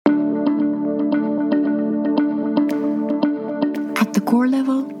core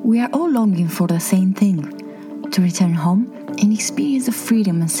level, we are all longing for the same thing: to return home and experience the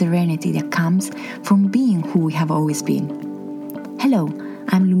freedom and serenity that comes from being who we have always been. Hello,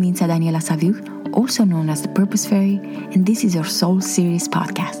 I'm Lumința Daniela Saviuc, also known as the Purpose Fairy, and this is your Soul Series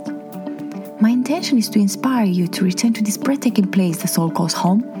podcast. My intention is to inspire you to return to this breathtaking place the soul calls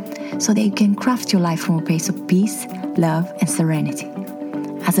home, so that you can craft your life from a place of peace, love, and serenity.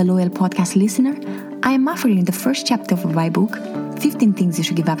 As a loyal podcast listener, I am offering the first chapter of my book, 15 Things You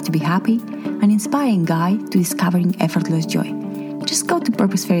Should Give Up to Be Happy, an inspiring guide to discovering effortless joy. Just go to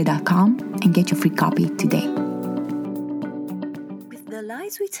purposefairy.com and get your free copy today. With the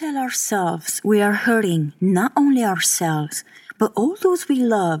lies we tell ourselves, we are hurting not only ourselves, but all those we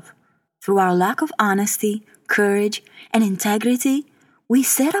love. Through our lack of honesty, courage, and integrity, we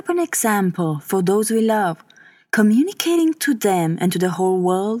set up an example for those we love, communicating to them and to the whole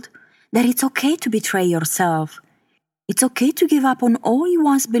world that it's okay to betray yourself. It's okay to give up on all you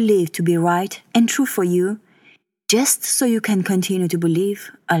once believed to be right and true for you, just so you can continue to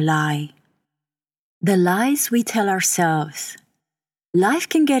believe a lie. The lies we tell ourselves. Life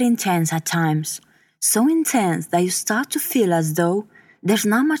can get intense at times, so intense that you start to feel as though there's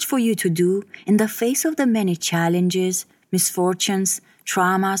not much for you to do in the face of the many challenges, misfortunes,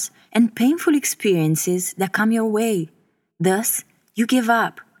 traumas, and painful experiences that come your way. Thus, you give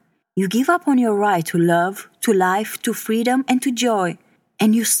up. You give up on your right to love, to life, to freedom, and to joy.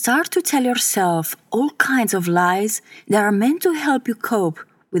 And you start to tell yourself all kinds of lies that are meant to help you cope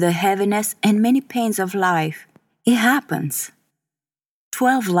with the heaviness and many pains of life. It happens.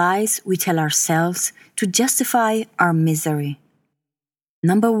 12 lies we tell ourselves to justify our misery.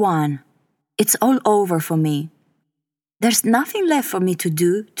 Number 1. It's all over for me. There's nothing left for me to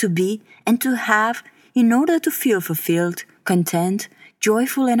do, to be, and to have in order to feel fulfilled, content,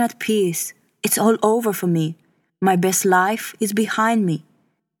 joyful, and at peace. It's all over for me. My best life is behind me.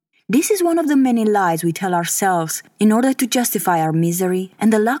 This is one of the many lies we tell ourselves in order to justify our misery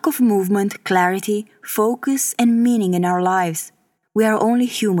and the lack of movement, clarity, focus, and meaning in our lives. We are only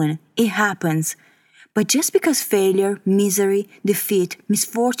human. It happens. But just because failure, misery, defeat,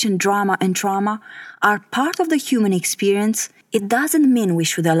 misfortune, drama, and trauma are part of the human experience, it doesn't mean we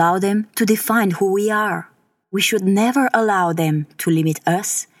should allow them to define who we are. We should never allow them to limit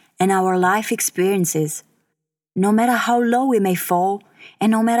us and our life experiences. No matter how low we may fall,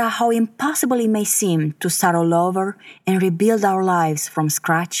 and no matter how impossible it may seem to start all over and rebuild our lives from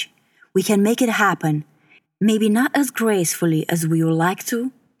scratch, we can make it happen. Maybe not as gracefully as we would like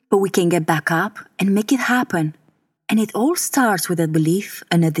to, but we can get back up and make it happen. And it all starts with a belief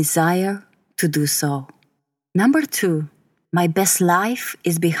and a desire to do so. Number 2, my best life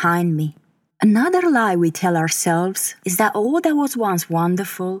is behind me. Another lie we tell ourselves is that all that was once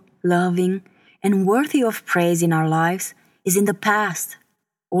wonderful, loving, and worthy of praise in our lives is in the past.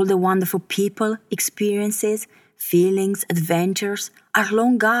 All the wonderful people, experiences, feelings, adventures are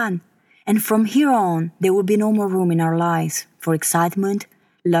long gone. And from here on, there will be no more room in our lives for excitement,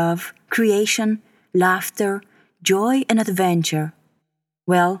 love, creation, laughter, joy, and adventure.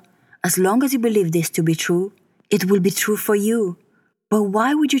 Well, as long as you believe this to be true, it will be true for you. But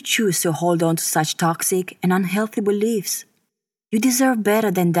why would you choose to hold on to such toxic and unhealthy beliefs? You deserve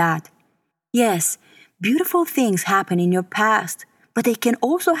better than that. Yes, beautiful things happen in your past, but they can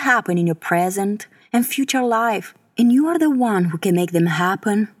also happen in your present and future life. And you are the one who can make them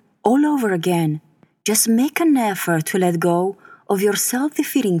happen all over again. Just make an effort to let go of your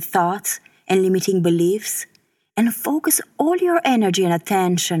self-defeating thoughts and limiting beliefs, and focus all your energy and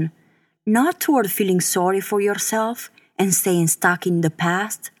attention not toward feeling sorry for yourself and staying stuck in the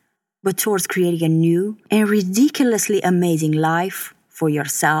past, but towards creating a new and ridiculously amazing life for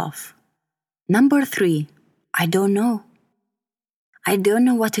yourself. Number 3, I don't know. I don't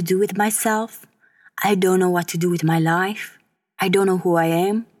know what to do with myself. I don't know what to do with my life. I don't know who I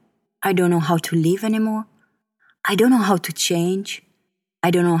am. I don't know how to live anymore. I don't know how to change.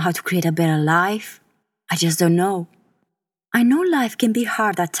 I don't know how to create a better life. I just don't know. I know life can be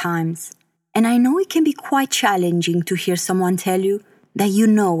hard at times, and I know it can be quite challenging to hear someone tell you that you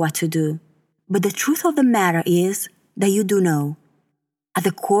know what to do. But the truth of the matter is that you do know. At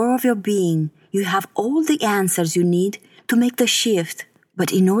the core of your being, you have all the answers you need to make the shift.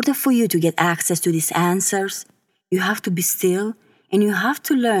 But in order for you to get access to these answers, you have to be still, and you have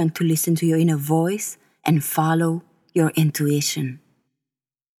to learn to listen to your inner voice and follow your intuition.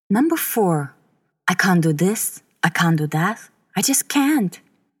 Number 4, I can't do this, I can't do that, I just can't.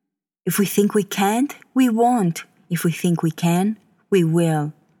 If we think we can't, we won't. If we think we can, we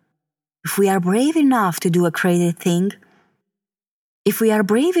will. If we are brave enough to do a crazy thing, If we are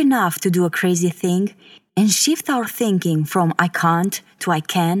brave enough to do a crazy thing and shift our thinking from I can't to I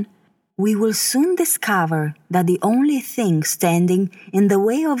can, we will soon discover that the only thing standing in the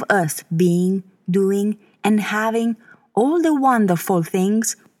way of us being, doing, and having all the wonderful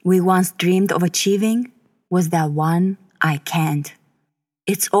things we once dreamed of achieving was that one I can't.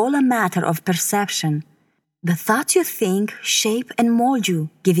 It's all a matter of perception. The thoughts you think shape and mold you,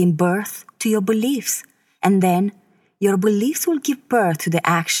 giving birth to your beliefs, and then your beliefs will give birth to the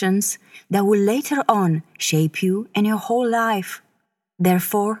actions that will later on shape you and your whole life.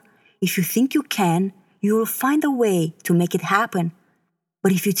 Therefore, if you think you can, you will find a way to make it happen.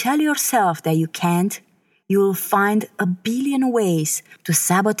 But if you tell yourself that you can't, you will find a billion ways to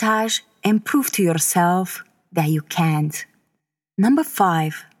sabotage and prove to yourself that you can't. Number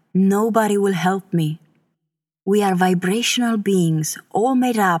 5, nobody will help me. We are vibrational beings, all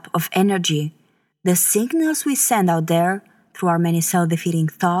made up of energy. The signals we send out there, through our many self-defeating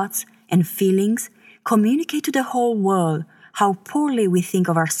thoughts and feelings, communicate to the whole world how poorly we think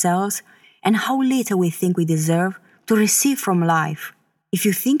of ourselves and how little we think we deserve to receive from life. If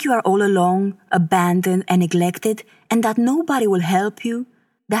you think you are all alone, abandoned and neglected, and that nobody will help you,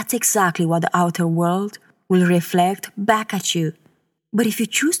 that's exactly what the outer world will reflect back at you. But if you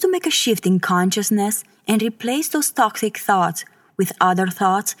choose to make a shift in consciousness and replace those toxic thoughts with other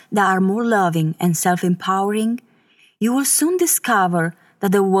thoughts that are more loving and self-empowering, you will soon discover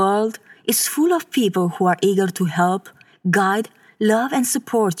that the world is full of people who are eager to help, guide, love, and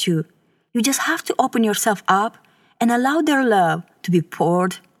support you. You just have to open yourself up and allow their love to be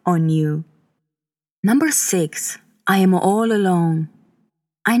poured on you. Number 6, I am all alone.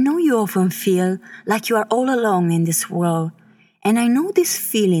 I know you often feel like you are all alone in this world, and I know these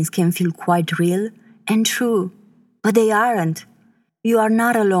feelings can feel quite real and true, but they aren't. You are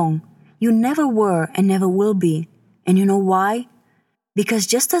not alone. You never were and never will be. And you know why? Because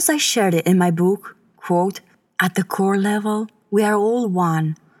just as I shared it in my book, quote, at the core level, we are all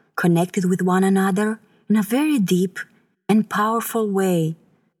one, connected with one another in a very deep and powerful way.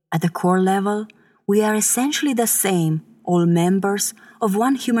 At the core level, we are essentially the same, all members of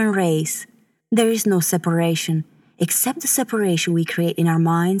one human race. There is no separation, except the separation we create in our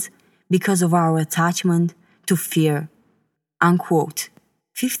minds because of our attachment to fear. Unquote.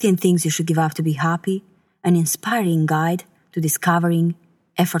 15 Things You Should Give Up to Be Happy, an inspiring guide to discovering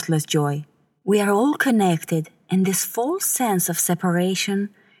effortless joy. We are all connected, and this false sense of separation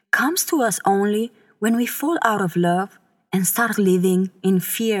comes to us only when we fall out of love and start living in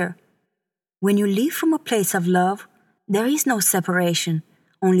fear. When you live from a place of love, there is no separation,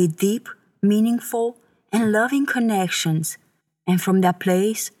 only deep, meaningful, and loving connections. And from that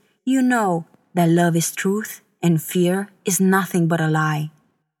place, you know that love is truth and fear is nothing but a lie.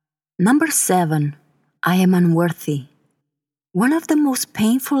 Number 7, I am unworthy. One of the most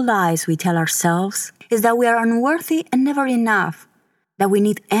painful lies we tell ourselves is that we are unworthy and never enough, that we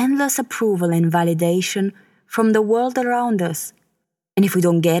need endless approval and validation from the world around us. And if we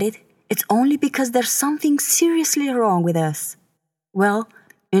don't get it, it's only because there's something seriously wrong with us. Well,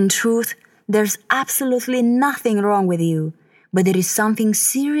 in truth, there's absolutely nothing wrong with you, but there is something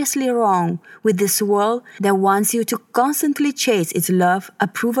seriously wrong with this world that wants you to constantly chase its love,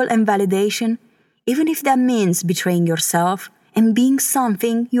 approval, and validation, even if that means betraying yourself and being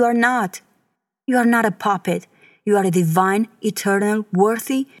something you are not. You are not a puppet. You are a divine, eternal,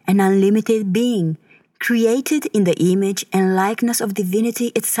 worthy, and unlimited being, created in the image and likeness of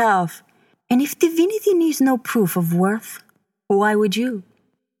divinity itself. And if divinity needs no proof of worth, why would you?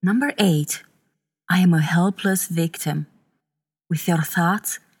 Number 8, I am a helpless victim. With your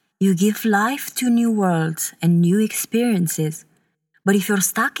thoughts, you give life to new worlds and new experiences. But if you're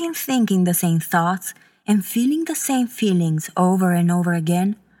stuck in thinking the same thoughts and feeling the same feelings over and over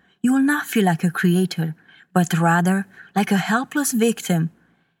again, you will not feel like a creator, but rather like a helpless victim.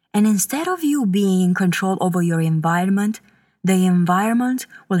 And instead of you being in control over your environment, the environment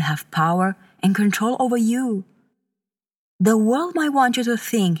will have power and control over you. The world might want you to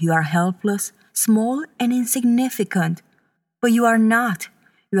think you are helpless, small, and insignificant, but you are not.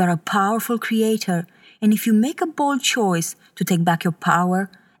 You are a powerful creator, and if you make a bold choice to take back your power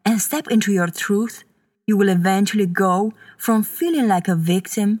and step into your truth, you will eventually go from feeling like a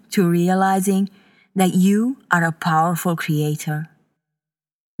victim to realizing that you are a powerful creator.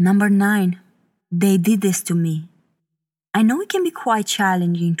 Number 9, they did this to me. I know it can be quite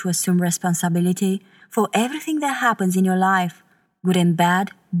challenging to assume responsibility for everything that happens in your life, good and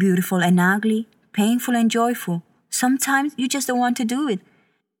bad, beautiful and ugly, painful and joyful. Sometimes you just don't want to do it.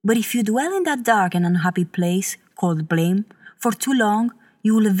 But if you dwell in that dark and unhappy place called blame for too long,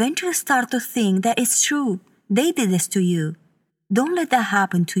 you will eventually start to think that it's true. They did this to you. Don't let that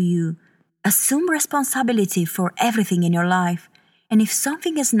happen to you. Assume responsibility for everything in your life. And if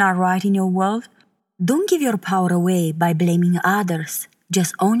something is not right in your world, don't give your power away by blaming others.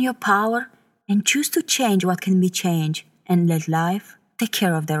 Just own your power and choose to change what can be changed and let life take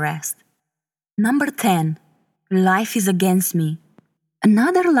care of the rest. Number 10. Life is against me.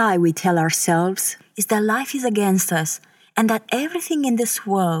 Another lie we tell ourselves is that life is against us and that everything in this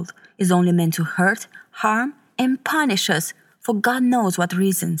world is only meant to hurt, harm, and punish us for God knows what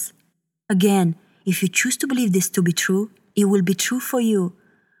reasons. Again, if you choose to believe this to be true, it will be true for you.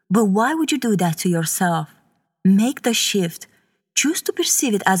 But why would you do that to yourself? Make the shift. Choose to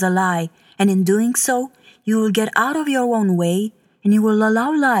perceive it as a lie, and in doing so, you will get out of your own way and you will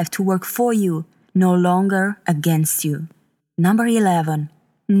allow life to work for you, no longer against you. Number 11.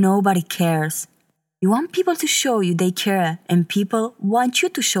 Nobody cares. You want people to show you they care, and people want you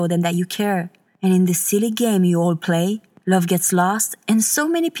to show them that you care. And in this silly game you all play, love gets lost, and so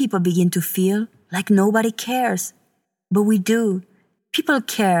many people begin to feel like nobody cares. But we do. People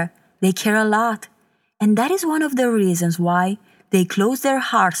care. They care a lot. And that is one of the reasons why they close their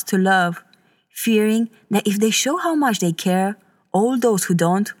hearts to love, fearing that if they show how much they care, all those who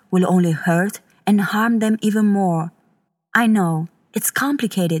don't will only hurt and harm them even more. I know, it's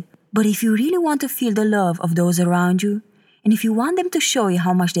complicated, but if you really want to feel the love of those around you, and if you want them to show you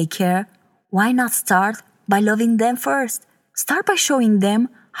how much they care, why not start by loving them first? Start by showing them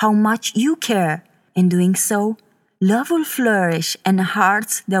how much you care. In doing so, love will flourish and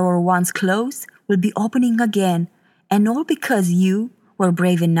hearts that were once closed will be opening again, and all because you were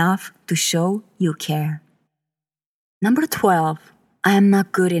brave enough to show you care. Number 12. I am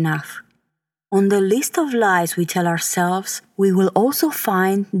not good enough. On the list of lies we tell ourselves, we will also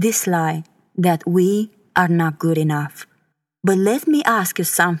find this lie, that we are not good enough. But let me ask you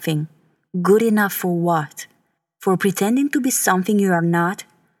something. Good enough for what? For pretending to be something you are not?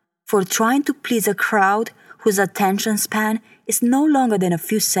 For trying to please a crowd whose attention span is no longer than a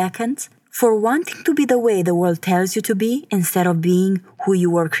few seconds? For wanting to be the way the world tells you to be instead of being who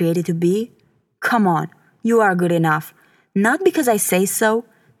you were created to be? Come on, you are good enough. Not because I say so,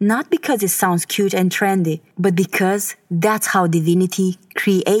 not because it sounds cute and trendy, but because that's how divinity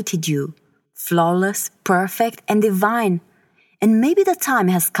created you. Flawless, perfect, and divine. And maybe the time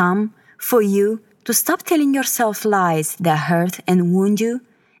has come for you to stop telling yourself lies that hurt and wound you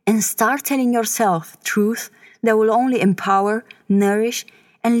and start telling yourself truth that will only empower, nourish,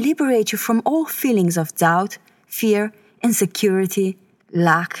 and liberate you from all feelings of doubt, fear, insecurity,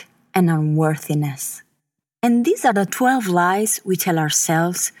 lack, and unworthiness. And these are the 12 lies we tell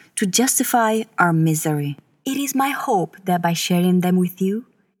ourselves to justify our misery. It is my hope that by sharing them with you,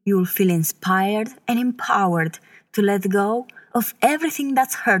 you will feel inspired and empowered to let go of everything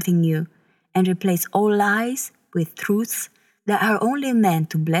that's hurting you and replace all lies with truths that are only meant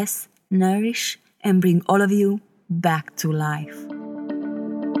to bless, nourish, and bring all of you back to life.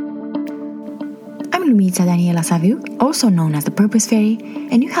 I'm Lumitza Daniela Saviu, also known as the Purpose Fairy,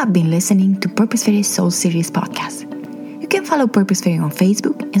 and you have been listening to Purpose Fairy's Soul Series podcast. You can follow Purpose Fairy on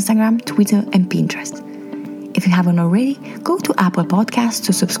Facebook, Instagram, Twitter, and Pinterest. If you haven't already, go to Apple Podcasts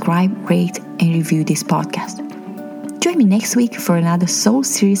to subscribe, rate, and review this podcast. Join me next week for another Soul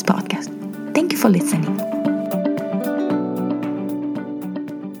Series podcast. Thank you for listening.